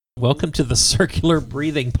Welcome to the Circular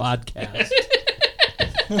Breathing Podcast.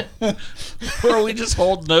 Where we just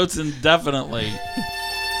hold notes indefinitely.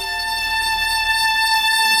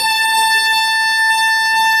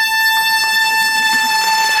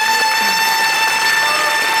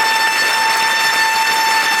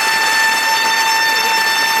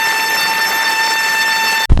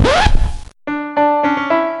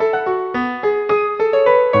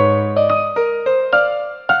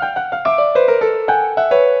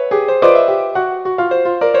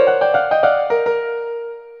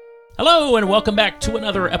 Hello, and welcome back to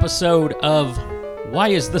another episode of Why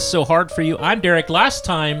Is This So Hard For You? I'm Derek. Last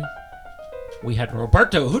time, we had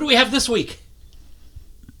Roberto. Who do we have this week?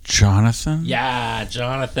 Jonathan? Yeah,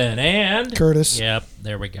 Jonathan. And... Curtis. Yep,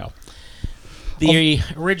 there we go. The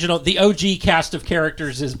original, the OG cast of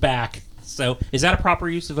characters is back. So, is that a proper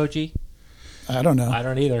use of OG? I don't know. I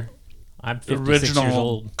don't either. I'm 56 Original years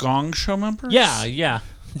old. Gong Show members? Yeah.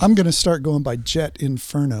 I'm going to start going by Jet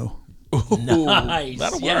Inferno. Ooh, Nice.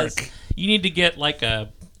 that'll yes. work. You need to get like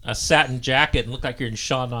a satin jacket and look like you're in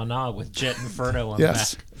Sha Na Na with Jet Inferno on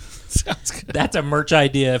Yes. the back. Sounds good. That's a merch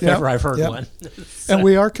idea if ever I've heard one. And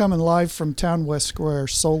we are coming live from Towne West Square,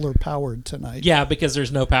 solar powered tonight. Yeah, because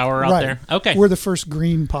there's no power out there. Okay. We're the first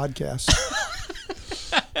green podcast.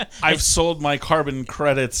 I've sold my carbon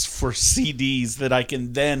credits for CDs that I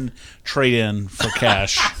can then trade in for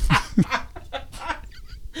cash.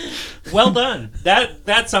 Well done.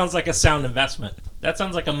 That sounds like a sound investment. That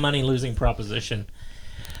sounds like a money-losing proposition.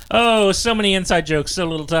 Oh, so many inside jokes, so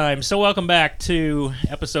little time. So welcome back to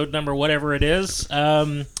episode number whatever it is.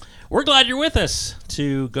 We're glad you're with us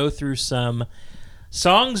to go through some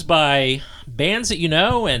songs by bands that you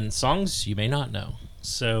know and songs you may not know.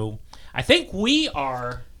 So I think we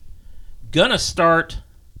are going to start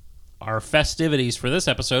our festivities for this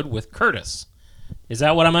episode with Curtis. Is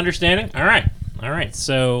that what I'm understanding? All right.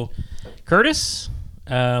 So, Curtis,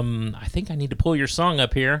 I think I need to pull your song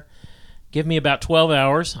up here. Give me about 12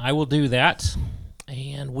 hours. I will do that.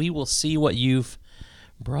 And we will see what you've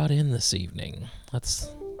brought in this evening. This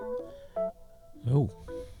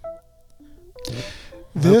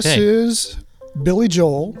is Billy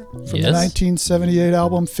Joel from the Yes. 1978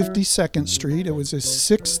 album 52nd Street. It was his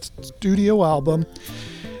sixth studio album.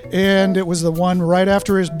 And it was the one right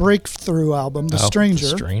after his breakthrough album, The Stranger.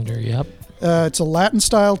 The Stranger, yep. It's a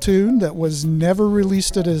Latin-style tune that was never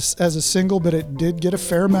released as a single, but it did get a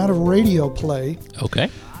fair amount of radio play. Okay.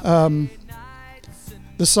 The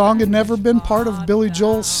song had never been part of Billy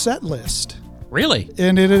Joel's set list, Really?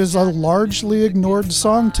 and it is a largely ignored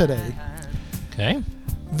song today. Okay.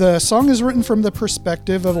 The song is written from the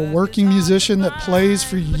perspective of a working musician that plays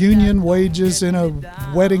for union wages in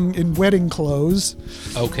wedding clothes,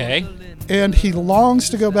 Okay. and he longs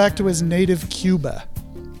to go back to his native Cuba.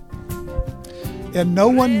 And no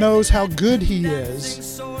one knows how good he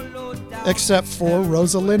is except for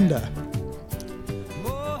Rosalinda.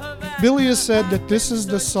 Billy has said that this is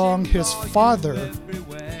the song his father,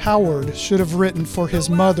 Howard, should have written for his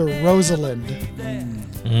mother, Rosalind.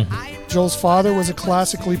 Joel's father was a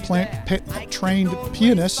classically trained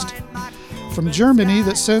pianist from Germany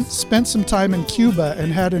that spent some time in Cuba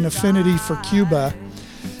and had an affinity for Cuba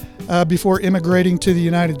before immigrating to the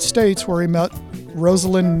United States, where he met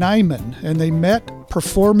Rosalind Nyman, and they met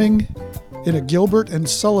performing in a Gilbert and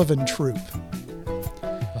Sullivan troupe.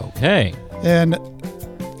 Okay. And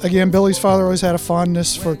again, Billy's father always had a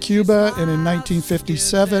fondness for Cuba, and in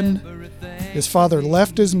 1957, his father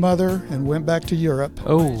left his mother and went back to Europe.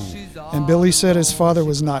 Oh. And Billy said his father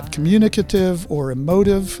was not communicative or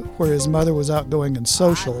emotive, where his mother was outgoing and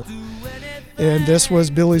social. And this was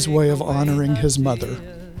Billy's way of honoring his mother.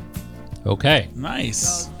 Okay.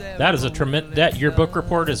 Nice. That is a tremendous... Your book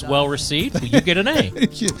report is well received. You get an A.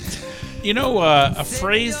 You know, a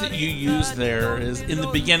phrase that you use there is, in the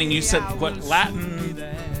beginning, you said, what,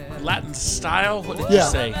 Latin style? What did you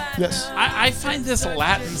say? Yes. I find this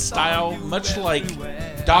Latin style much like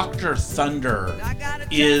Dr. Thunder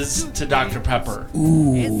is to Dr. Pepper.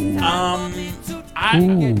 Ooh.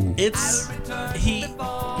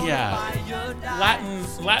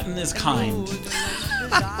 Latin is kind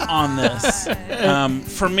on this.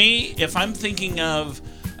 For me, if I'm thinking of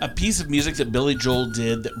a piece of music that Billy Joel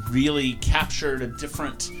did that really captured a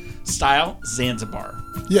different style, Zanzibar.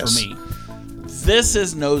 Yes. For me. This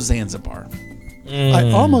is no Zanzibar.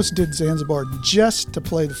 I almost did Zanzibar just to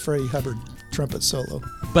play the Freddie Hubbard trumpet solo.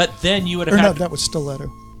 But then you would have Or had... no, that was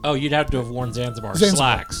stiletto. Oh, you'd have to have worn Zanzibar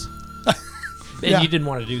slacks. Zanzibar. And Yeah. you didn't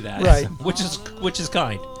want to do that. Right. Which is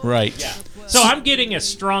kind. Right. Yeah. So I'm getting a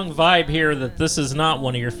strong vibe here that this is not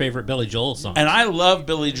one of your favorite Billy Joel songs. And I love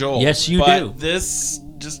Billy Joel. Yes, you but do. This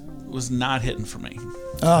just was not hitting for me.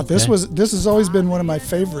 This has always been one of my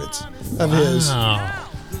favorites of his.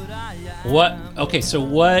 What? Okay, so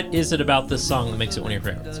what is it about this song that makes it one of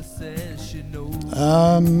your favorites?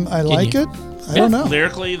 I like it. I don't know.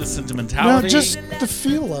 Lyrically, the sentimentality. No, just the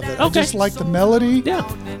feel of it. Okay. I just like the melody. Yeah.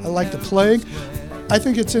 I like the playing. I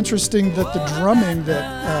think it's interesting that the drumming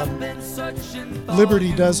that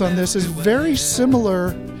Liberty does on this is very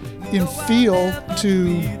similar in feel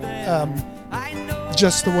to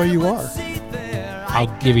Just the Way You Are.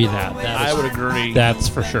 I'll give you that. I would agree. That's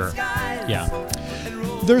for sure. Yeah.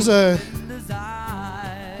 There's the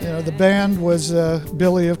band was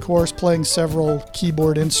Billy, of course, playing several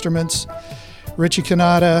keyboard instruments. Richie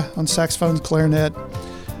Kanata on saxophone, clarinet.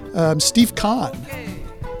 Steve Kahn.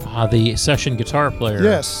 The session guitar player.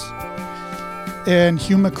 Yes. And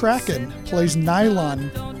Hugh McCracken plays nylon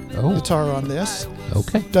guitar on this.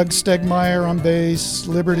 Okay. Doug Stegmeyer on bass,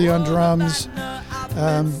 Liberty on drums,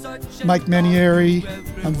 Mike Menieri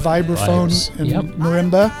on vibraphone and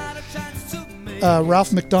marimba.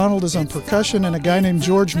 Ralph McDonald is on percussion, and a guy named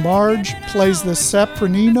George Marge plays the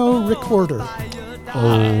sopranino recorder.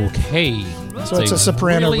 Okay. So it's a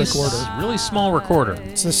soprano really recorder. Really small recorder.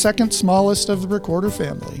 It's the second smallest of the recorder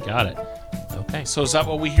family. Got it. Okay. So is that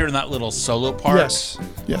what we hear in that little solo part? Yes.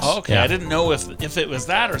 Oh, okay. Yeah. I didn't know if it was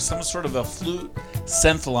that or some sort of a flute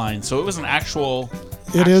synth line. So it was an actual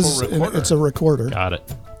recorder. It's a recorder. Got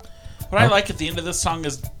it. What I like at the end of this song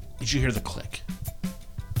is, did you hear the click?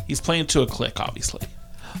 He's playing to a click, obviously.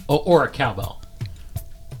 Oh, or a cowbell.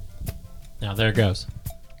 Now there it goes.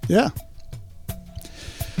 Yeah.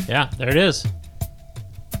 Yeah, there it is.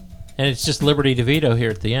 And it's just Liberty DeVito here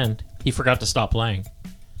at the end. He forgot to stop playing.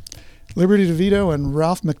 Liberty DeVito and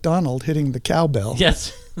Ralph McDonald hitting the cowbell.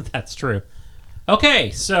 Yes, that's true. Okay,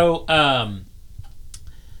 so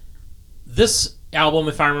this album,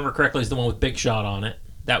 if I remember correctly, is the one with Big Shot on it.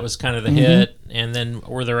 That was kind of the hit. And then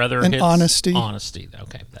were there other hits? Honesty. Honesty.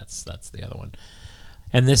 Okay, that's the other one.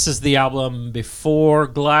 And this is the album before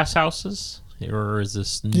Glass Houses? Or is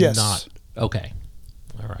this not? Okay.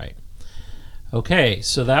 All right. Okay,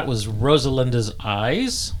 so that was Rosalinda's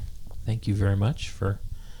Eyes. Thank you very much for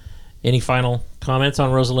any final comments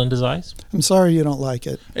on Rosalinda's Eyes. I'm sorry you don't like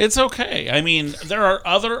it. It's okay. I mean, there are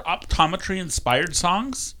other optometry-inspired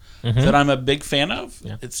songs that I'm a big fan of.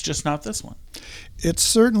 Yeah. It's just not this one. It's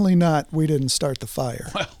certainly not We Didn't Start the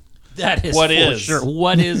Fire. Well, that is what for is? Sure.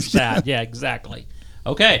 What is that? Yeah, exactly.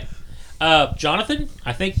 Okay. Jonathan,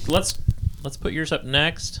 I think let's put yours up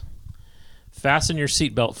next. Fasten your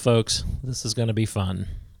seatbelt, folks. This is going to be fun.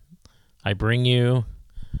 I bring you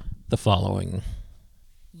the following.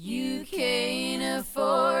 You can't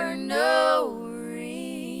afford no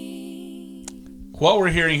ring. What we're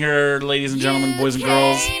hearing here, ladies and gentlemen, boys and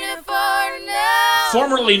girls,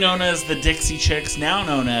 formerly known as the Dixie Chicks, now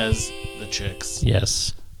known as the Chicks.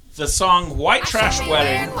 Yes. The song White Trash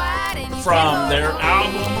Wedding from their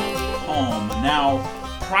album Home. Now,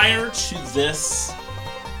 prior to this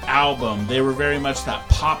album, they were very much that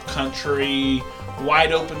pop country,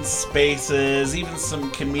 wide open spaces, even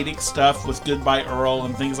some comedic stuff with Goodbye Earl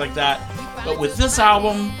and things like that. But with this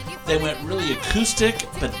album, they went really acoustic,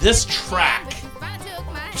 but this track,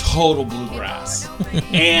 total bluegrass.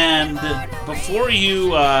 And before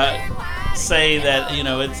you say that,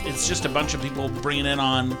 it's just a bunch of people bringing in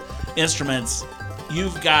on instruments,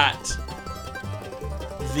 you've got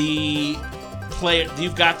the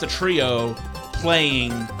trio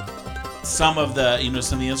playing some of the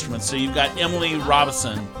instruments. So you've got Emily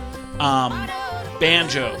Robinson,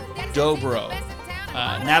 banjo, dobro,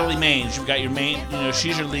 Natalie Maines. You've got your main,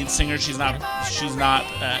 she's your lead singer. She's not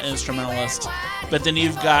instrumentalist. But then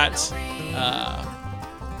you've got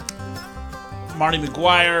Marty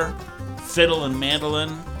McGuire, fiddle and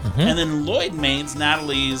mandolin, and then Lloyd Maines,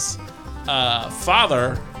 Natalie's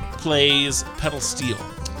father, plays pedal steel.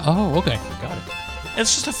 Oh, okay. Got it.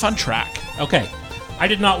 It's just a fun track. Okay. I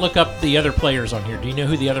did not look up the other players on here. Do you know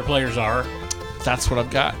who the other players are? That's what I've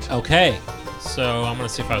got. Okay. So I'm going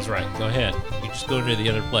to see if I was right. Go ahead. You just go into the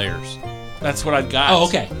other players. That's what I've got. Oh,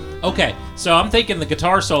 okay. Okay. So I'm thinking the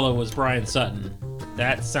guitar solo was Brian Sutton.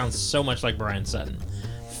 That sounds so much like Brian Sutton.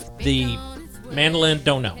 The mandolin,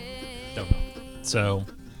 don't know. So,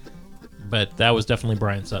 but that was definitely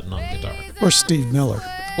Brian Sutton on guitar. Or Steve Miller.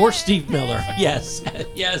 Yes.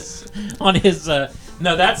 Yes. On his...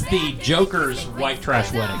 No, that's the Joker's White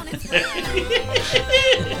Trash Wedding.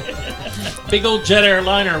 Big old jet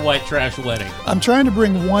airliner White Trash Wedding. I'm trying to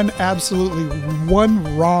bring one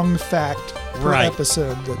wrong fact per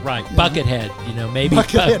episode. Right. Buckethead. Maybe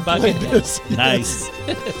Buckethead. Nice.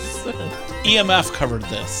 EMF covered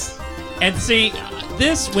this. And see,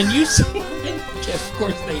 this, when you see... Of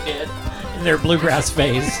course they did. in their bluegrass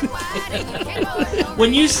phase.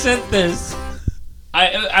 When you sent this,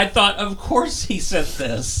 I thought, of course he sent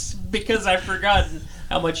this, because I've forgotten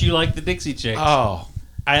how much you like the Dixie Chicks. Oh,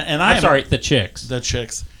 I'm sorry, the Chicks. The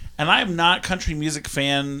Chicks. And I am not country music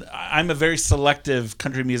fan. I'm a very selective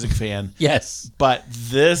country music fan. Yes. But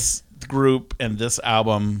this group and this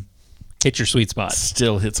album hit your sweet spot.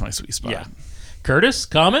 Still hits my sweet spot. Yeah. Curtis,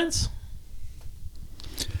 comments?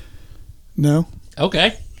 No.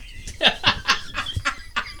 Okay.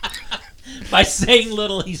 By saying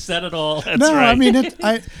little, he said it all. That's no, right. I mean,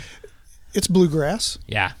 it's bluegrass.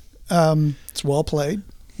 Yeah. It's well played,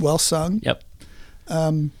 well sung. Yep.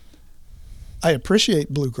 I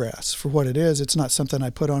appreciate bluegrass for what it is. It's not something I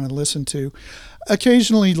put on and listen to.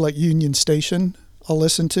 Occasionally, like Union Station, I'll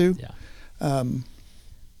listen to. Yeah.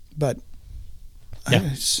 But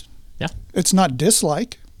Yeah. It's not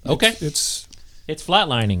dislike. Okay. It's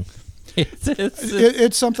flatlining.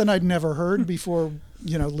 It's something I'd never heard before,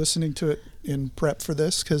 listening to it in prep for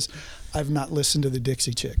this, because I've not listened to the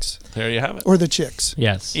Dixie Chicks. There you have it. Or the Chicks.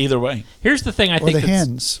 Yes. Either way. Here's the thing I think the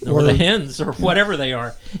hens. Or the hens, or whatever they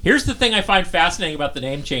are. Here's the thing I find fascinating about the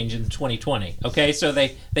name change in 2020. Okay, so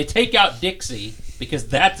they take out Dixie because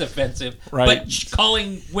that's offensive. Right. But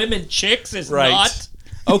calling women chicks is Right. not.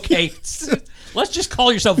 Okay, let's just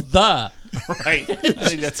call yourself the. Right. I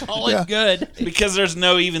think that's Call it good. because there's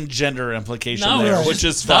no even gender implication No, there, it's which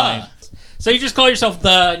just is fine. the. So you just call yourself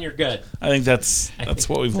the and you're good. I think that's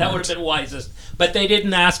what we've That learned. would have been wisest. But they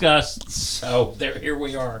didn't ask us, so here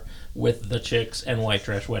we are with the Chicks and White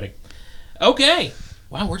Trash Wedding. Okay.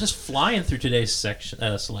 Wow, we're just flying through today's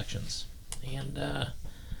selections. And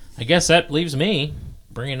I guess that leaves me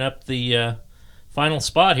bringing up the final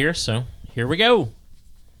spot here, so here we go.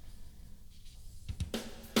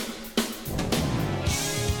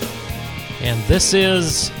 And this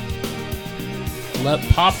is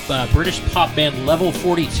British pop band Level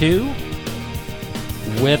 42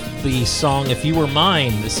 with the song If You Were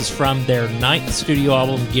Mine. This is from their 9th studio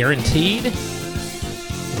album, Guaranteed,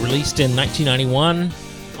 released in 1991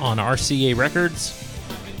 on RCA Records.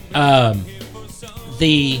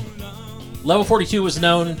 The Level 42 was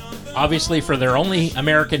known, obviously, for their only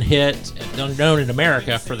American hit, known in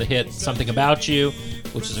America for the hit Something About You,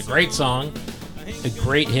 which is a great song. A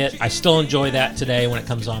great hit. I still enjoy that today when it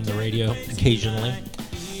comes on the radio occasionally.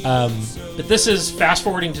 But this is fast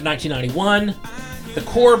forwarding to 1991. The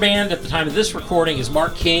core band at the time of this recording is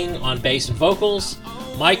Mark King on bass and vocals,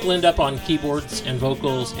 Mike Lindup on keyboards and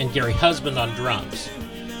vocals, and Gary Husband on drums.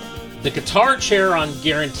 The guitar chair on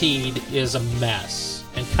Guaranteed is a mess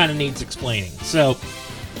and kind of needs explaining. So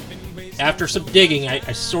after some digging,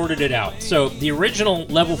 I sorted it out. So the original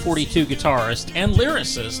Level 42 guitarist and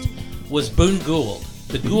lyricist was Boone Gould.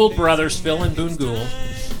 The Gould brothers, Phil and Boone Gould,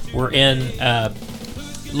 were in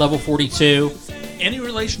Level 42. Any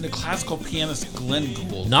relation to classical pianist Glenn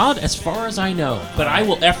Gould? Not as far as I know, but I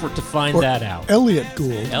will effort to find that out. Elliot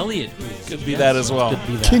Gould. Elliot Gould. Could be that as well. Could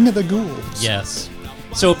be that. King of the Goulds. Yes.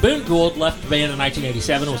 So Boone Gould left the band in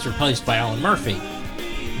 1987 and was replaced by Alan Murphy.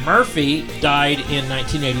 Murphy died in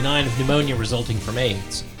 1989 of pneumonia resulting from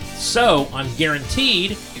AIDS. So, on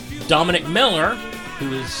Guaranteed, Dominic Miller,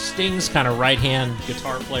 who is Sting's kind of right-hand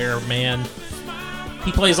guitar player man,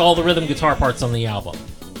 he plays all the rhythm guitar parts on the album.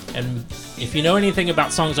 And if you know anything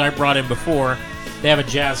about songs I brought in before, they have a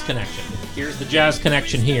jazz connection. Here's the jazz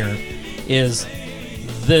connection here, is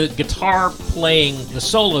the guitar playing, the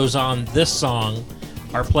solos on this song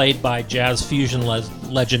are played by jazz fusion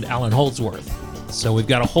legend Alan Holdsworth. So we've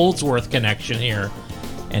got a Holdsworth connection here,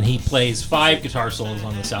 and he plays 5 guitar solos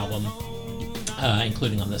on this album,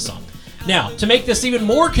 including on this song. Now, to make this even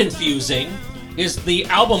more confusing is the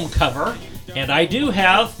album cover, and I do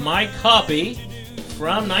have my copy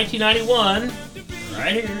from 1991,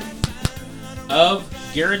 right here, of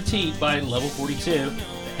Guaranteed by Level 42.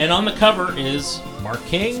 And on the cover is Mark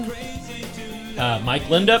King, Mike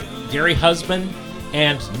Lindup, Gary Husband,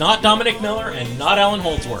 and not Dominic Miller and not Alan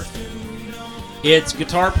Holdsworth. It's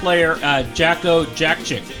guitar player Jacko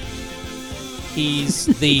Jackchick. He's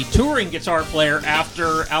the touring guitar player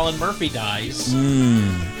after Alan Murphy dies.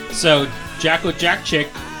 So Jacko Jackchick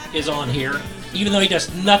is on here, even though he does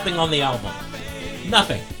nothing on the album.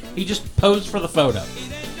 Nothing. He just posed for the photo.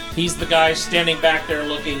 He's the guy standing back there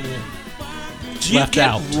looking Do you left get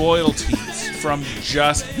out. royalties from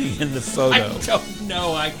just being in the photo? I don't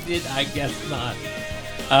know. I guess not.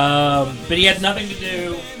 But he had nothing to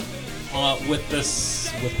do with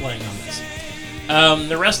playing on this.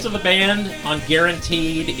 The rest of the band on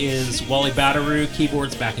Guaranteed is Wally Batteroo,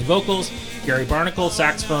 keyboards, backing vocals, Gary Barnacle,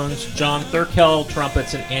 saxophones, John Thurkell,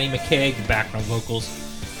 trumpets, and Annie McCaig, background vocals.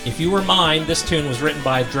 If You Were Mine, this tune was written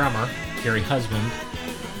by drummer Gary Husband.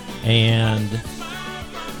 And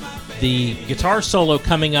the guitar solo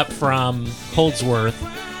coming up from Holdsworth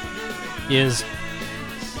is,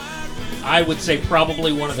 I would say,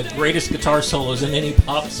 probably one of the greatest guitar solos in any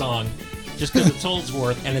pop song, just because it's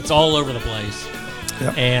Holdsworth and it's all over the place.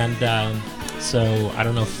 Yep. And so I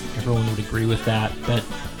don't know if everyone would agree with that, but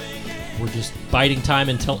we're just biding time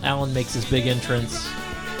until Alan makes his big entrance,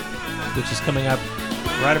 which is coming up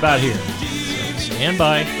right about here. So stand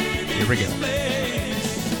by. Here we go.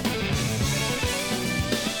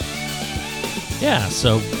 Yeah,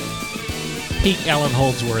 so peak Alan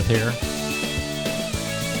Holdsworth here.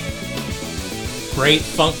 Great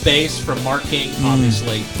funk bass from Mark King,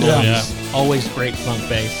 obviously. Yeah. Always great funk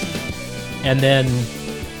bass. And then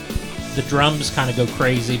the drums kind of go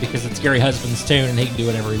crazy because it's Gary Husband's tune and he can do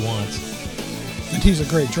whatever he wants. And he's a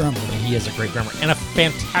great drummer. And he is a great drummer and a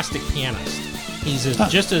fantastic pianist. He's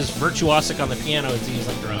just as virtuosic on the piano as he is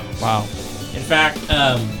on drums. Wow. In fact,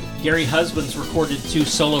 Gary Husband's recorded 2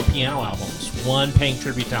 solo piano albums, one paying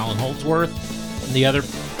tribute to Alan Holdsworth and the other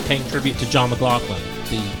paying tribute to John McLaughlin,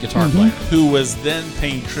 the guitar player. Who was then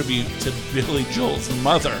paying tribute to Billy Joel's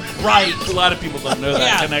mother. Right. A lot of people don't know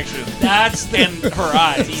that connection. That's the In her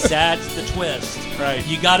eyes. See, that's the twist. Right.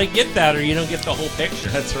 You got to get that, or you don't get the whole picture.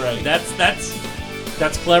 That's right.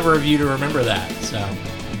 That's clever of you to remember that. So,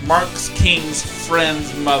 Mark King's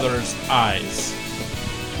friend's mother's eyes.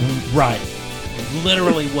 right,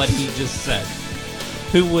 literally what he just said.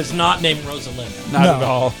 Who was not named Rosalinda? Not No. at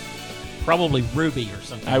all. Probably Ruby or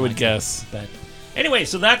something. I would like guess. that. But anyway,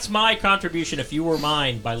 so that's my contribution. If You Were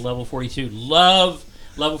Mine by Level 42. Love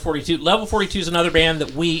Level 42. Level 42 is another band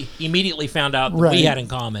that we immediately found out that we Right. had in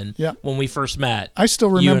common Yep. when we first met. I still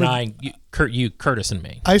You remember. and I, Curtis and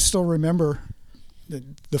me. I still remember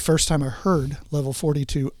the first time I heard Level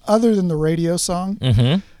 42, other than the radio song.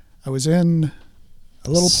 Mm-hmm. I was in a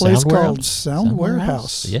little place called Sound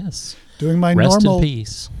Warehouse, Yes. doing my Rest normal in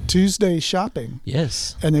peace. Tuesday shopping,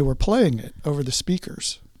 Yes. and they were playing it over the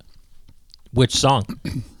speakers. Which song?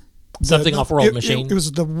 Something off World Machine? It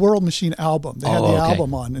was the World Machine album. They had Oh, the okay.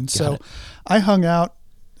 album on, and so it. I hung out.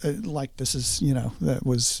 Like this is, that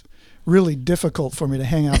was really difficult for me to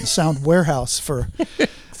hang out in Sound Warehouse for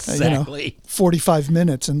Exactly. 45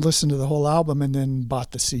 minutes and listen to the whole album, and then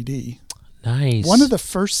bought the CD. Nice. One of the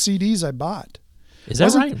first CDs I bought. Is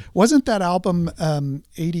that right? Wasn't that album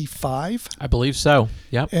 85? I believe so.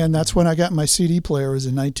 Yep. And that's when I got my CD player. It was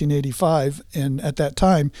in 1985, and at that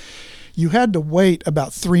time, you had to wait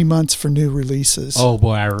about 3 months for new releases. Oh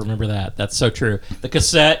boy, I remember that. That's so true. The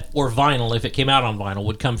cassette or vinyl, if it came out on vinyl,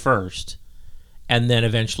 would come first, and then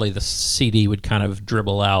eventually the CD would kind of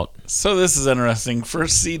dribble out. So this is interesting.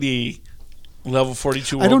 First CD, Level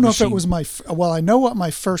 42 World I don't know Machine. if it was my. Well, I know what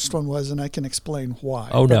my first one was, and I can explain why.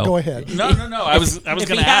 Oh, But no. Go ahead. No. I was If going he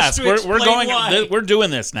to has ask. to We're explain going. why. We're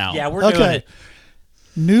doing this now. Yeah, we're doing it.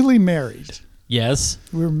 Newly married. Yes.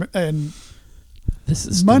 And This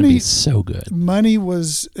is going to Money- be so good. money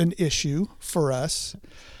was an issue for us.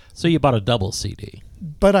 So you bought a double CD.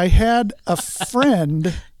 But I had a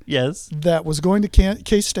friend Yes. that was going to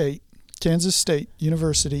K-State, Kansas State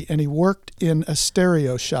University, and he worked in a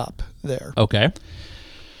stereo shop there. Okay.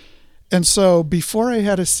 And so before I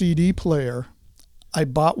had a CD player, I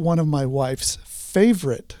bought one of my wife's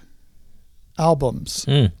favorite albums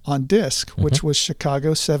on disc, which was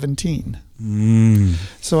Chicago 17.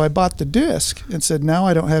 So I bought the disc and said, now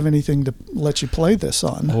I don't have anything to let you play this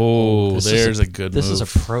on. Oh, This there's is a good This move. is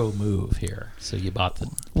a pro move here. So you bought the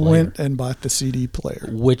player. Went and bought the CD player.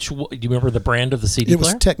 Do you remember the brand of the CD It was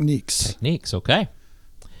player? Techniques. Techniques, okay.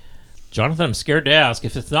 Jonathan, I'm scared to ask.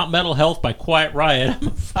 If it's not Mental Health by Quiet Riot,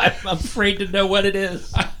 I'm afraid to know what it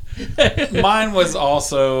is. Mine was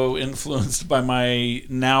also influenced by my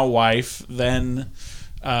now wife, then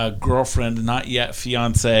girlfriend, not yet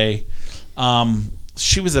fiance.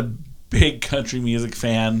 She was a big country music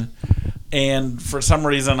fan, and for some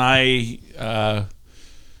reason I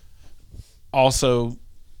also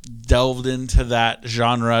delved into that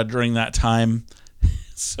genre during that time.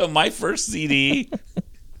 So my first CD,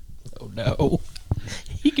 Oh, no.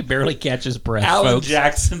 He can barely catch his breath, Alan folks.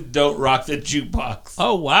 Jackson, Don't Rock the Jukebox.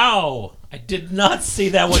 Oh, wow. I did not see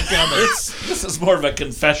that one coming. This is more of a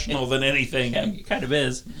confessional than anything. Yeah, it kind of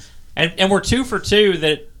is. And we're 2 for 2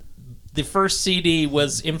 that the first CD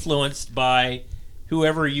was influenced by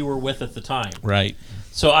whoever you were with at the time. Right.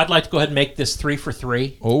 So I'd like to go ahead and make this 3 for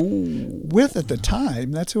 3. Oh. With at the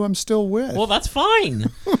time, that's who I'm still with. Well, that's fine.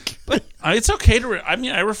 It's okay to.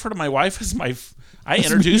 I refer to my wife as my. I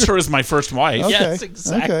introduced her as my first wife. Okay. Yes,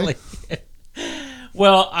 exactly.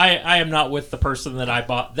 Well, I am not with the person that I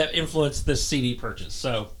bought that influenced this CD purchase.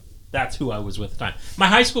 So that's who I was with at the time. My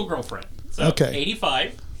high school girlfriend. So, Okay.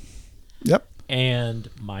 85. Yep. And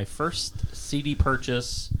my first CD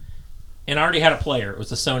purchase, and I already had a player. It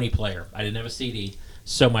was a Sony player. I didn't have a CD.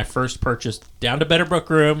 So my first purchase, Down to Better Book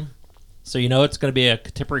Room. So you know it's going to be a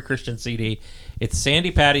contemporary Christian CD. It's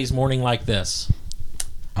Sandy Patty's Morning Like This.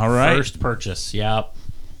 All right. First purchase, yep.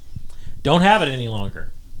 Don't have it any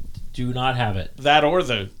longer. Do not have it. That or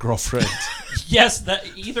the girlfriend. Yes, that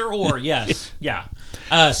either or, yes. Yeah.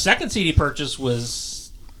 Second CD purchase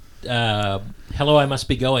was Hello, I Must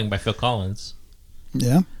Be Going by Phil Collins.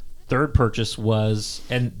 Yeah. Third purchase was,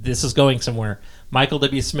 and this is going somewhere, Michael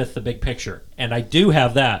W. Smith, The Big Picture. And I do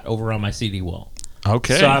have that over on my CD wall.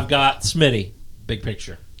 Okay. So I've got Smitty, Big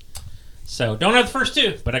Picture. So don't have the first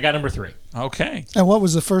two, but I got number 3. Okay. And what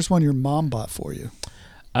was the first one your mom bought for you?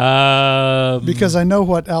 Because Because I know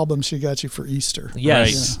what album she got you for Easter.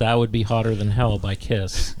 yes, that would be Hotter Than Hell by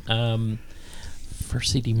Kiss.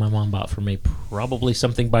 First CD my mom bought for me, probably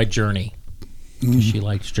something by Journey. 'Cause she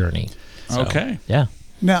likes Journey. So, Okay. Yeah.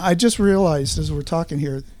 Now, I just realized as we're talking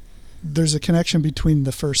here, there's a connection between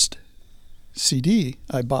the first CD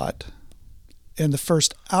I bought and the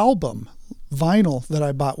first album, vinyl, that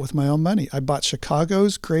I bought with my own money. I bought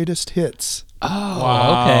Chicago's Greatest Hits Oh,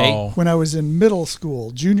 Wow. okay. when I was in middle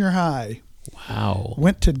school, junior high. Wow.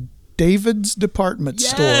 Went to David's department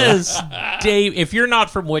store. Yes, Dave. If you're not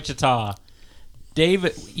from Wichita,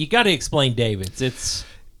 David, you got to explain David's.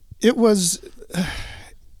 It was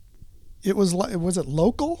was it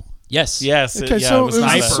local? Yes. Yes. Okay, yeah, so it was it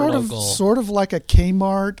not was a- hyper-local. sort of like a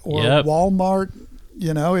Kmart or Yep. Walmart.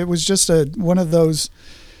 You know, it was just one of those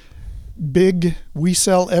big we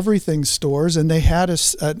sell everything stores, and they had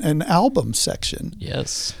an album section.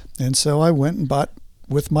 Yes. And so I went and bought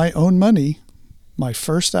with my own money my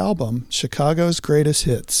first album, Chicago's Greatest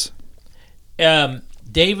Hits.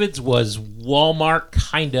 David's was Walmart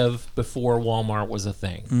kind of before Walmart was a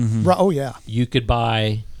thing. Oh yeah, You could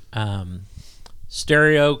buy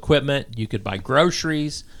stereo equipment. You could buy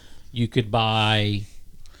groceries. You could buy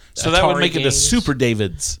So that would Atari make it a games. Super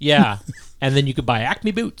David's. Yeah. And then you could buy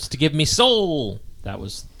Acme boots to give me soul. That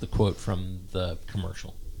was the quote from the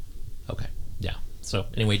commercial. Okay. Yeah. So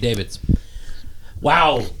anyway, David's.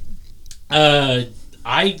 Wow.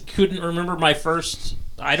 I couldn't remember my first.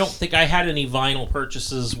 I don't think I had any vinyl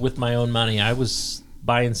purchases with my own money. I was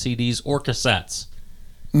buying CDs or cassettes.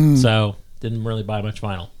 So didn't really buy much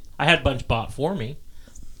vinyl. I had a bunch bought for me,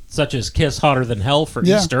 such as Kiss Hotter Than Hell for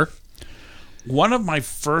Yeah. Easter. One of my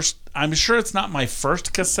first, I'm sure it's not my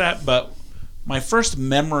first cassette, but my first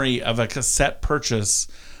memory of a cassette purchase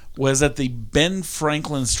was at the Ben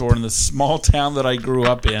Franklin store in the small town that I grew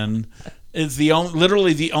up in. It's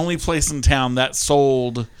literally the only place in town that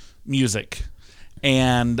sold music.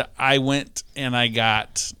 And I went and I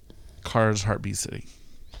got Cars Heartbeat City.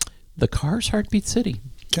 The Cars Heartbeat City.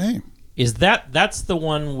 okay. Is that's the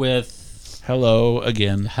one with Hello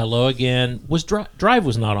again. Hello Again? Was Drive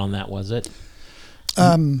was not on that, was it?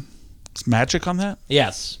 Is Magic on that?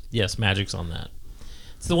 Yes, Magic's on that.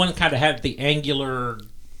 It's the one that kind of had the angular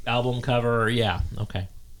album cover. Yeah, okay.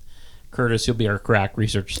 Curtis, you'll be our crack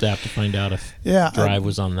research staff to find out if Yeah, Drive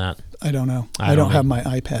was on that. I don't know. I I don't don't have my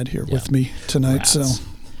iPad here with me tonight, Rats. so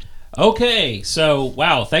Okay, so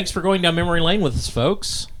wow, thanks for going down memory lane with us,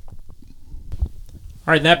 folks.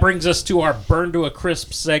 All right, and that brings us to our Burn to a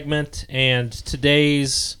Crisp segment, and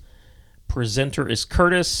today's presenter is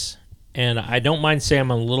Curtis, and I don't mind saying I'm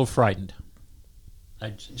a little frightened.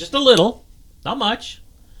 Just a little, not much.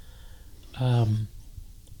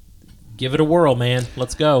 Give it a whirl, man.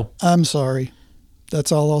 Let's go. I'm sorry.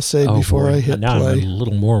 That's all I'll say before boy. I hit now play. I'm a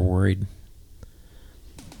little more worried.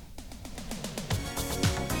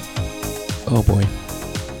 Oh boy. I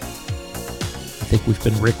think we've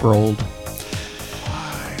been rickrolled.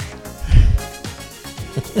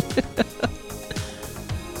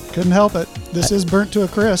 Couldn't help it. This is burnt to a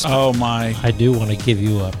crisp. Oh my. I do want to give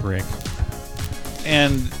you up, Rick.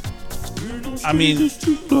 And I mean,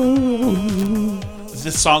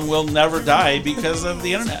 this song will never die because of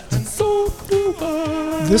the internet.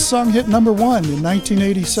 This song hit number 1 in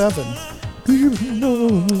 1987.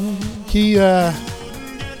 He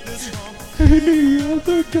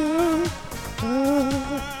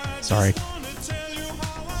Sorry.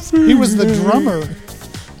 he was the drummer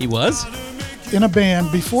He was? in a band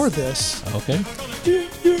before this Okay.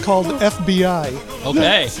 called FBI.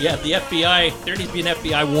 Okay. Yeah, the FBI. There needs to be an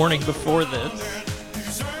FBI warning before this.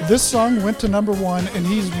 This song went to number 1, and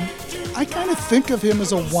I kind of think of him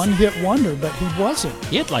as a one-hit wonder, but he wasn't.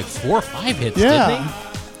 He had like 4 or 5 hits, Yeah.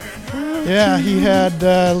 didn't he? Yeah, he had,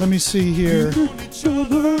 let me see here.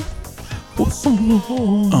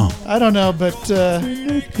 I don't know, but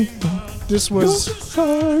This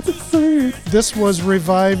was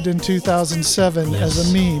revived in 2007 as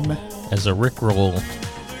a meme. As a Rickroll.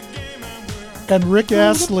 And Rick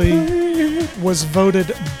Astley was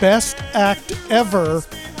voted Best Act Ever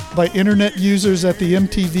by internet users at the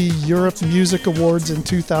MTV Europe Music Awards in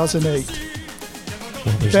 2008.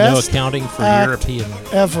 Well, there's Best no accounting for act European.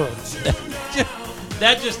 Ever.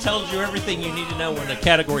 That just tells you everything you need to know when the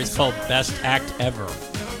category is called Best Act Ever.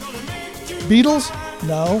 Beatles?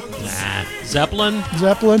 No. Nah. Zeppelin?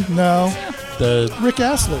 Zeppelin? No. The Rick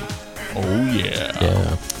Astley. Oh, yeah.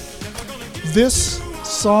 Yeah. This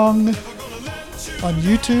song on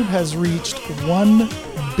YouTube has reached 1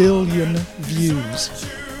 billion views.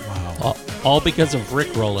 Wow. All because of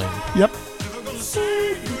Rick rolling. Yep.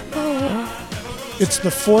 It's the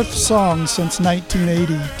 4th song since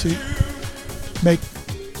 1980 to make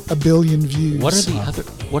 1 billion views.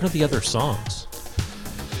 What are the other songs?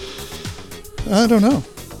 I don't know.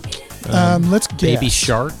 Let's guess. Baby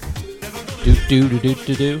Shark? Do do do do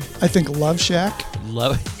do do. I think Love Shack.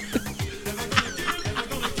 Love.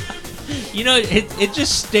 You know, it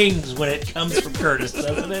just stings when it comes from Curtis,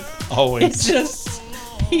 doesn't it? Always. It just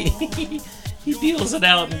he deals it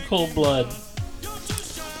out in cold blood.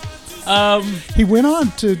 He went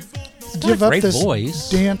on to give up great this voice.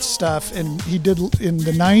 dance stuff, and he did in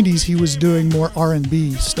the 90s. He was doing more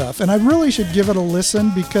R&B stuff, and I really should give it a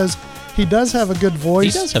listen because he does have a good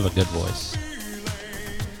voice. He does have a good voice.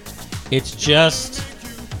 It's just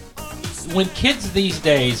when kids these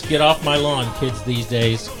days get off my lawn,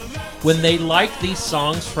 when they like these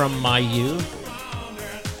songs from my youth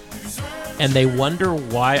and they wonder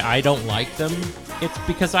why I don't like them, it's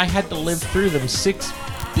because I had to live through them 6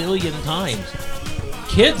 billion times.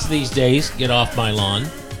 Kids these days get off my lawn,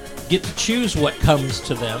 get to choose what comes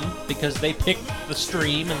to them because they pick the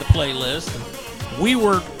stream and the playlist. And we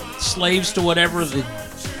were slaves to whatever the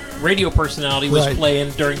radio personality was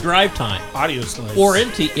playing during drive time. Audio slaves. Or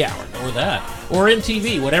MTV, or that. Or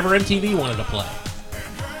MTV, whatever MTV wanted to play.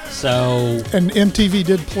 So... And MTV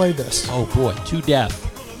did play this. Oh, boy. To death.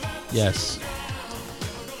 Yes.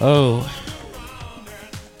 Oh.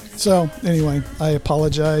 So, anyway, I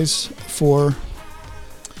apologize for...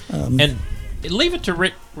 and leave it to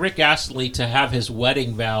Rick Astley to have his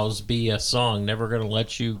wedding vows be a song. Never gonna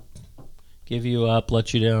let you... give you up,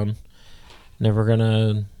 let you down. Never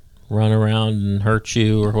gonna run around and hurt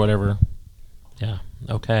you or whatever. Yeah.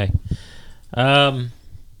 Okay.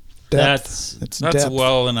 That's depth.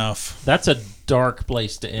 Well enough. That's a dark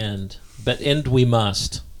place to end, but end we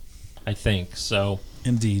must, I think. So,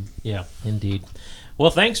 indeed. Yeah, indeed.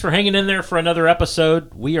 Well, thanks for hanging in there for another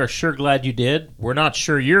episode. We are sure glad you did. We're not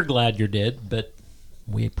sure you're glad you did, but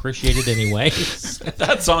we appreciate it anyway.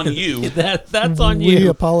 That's on you. That's on you. We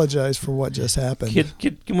apologize for what just happened.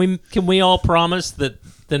 Can we all promise that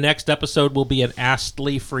the next episode will be an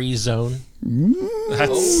Astley-free zone? I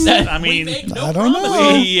don't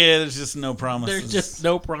know. Yeah, there's just no promises. There's just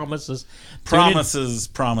no promises.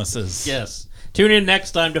 Promises. Yes. Tune in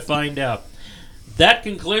next time to find out. That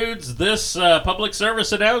concludes this public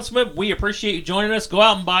service announcement. We appreciate you joining us. Go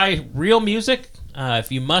out and buy real music.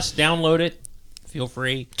 If you must download it, feel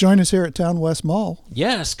free. Join us here at Towne West Mall.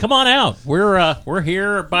 Yes, come on out. We're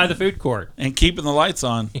here by the food court. And keeping the lights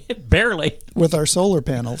on. Barely. With our solar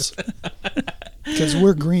panels. Because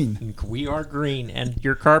we're green. We are green, and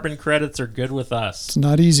your carbon credits are good with us. It's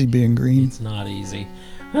not easy being green. It's not easy.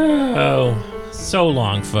 Oh, so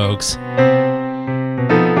long, folks.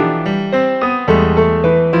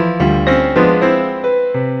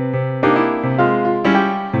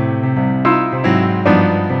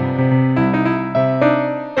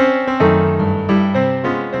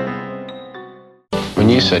 When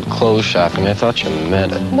you said clothes shopping, I thought you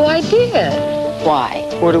meant it. Well, I did. Why?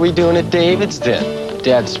 What are we doing at David's then?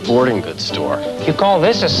 Dad's sporting goods store. You call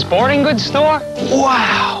this a sporting goods store?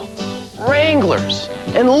 Wow! Wranglers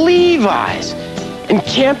and Levi's and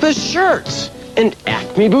campus shirts and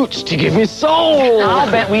Acme boots to give me soul. I'll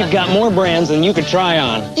bet we've got more brands than you could try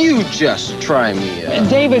on. You just try me out.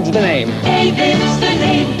 David's the name. David's the name.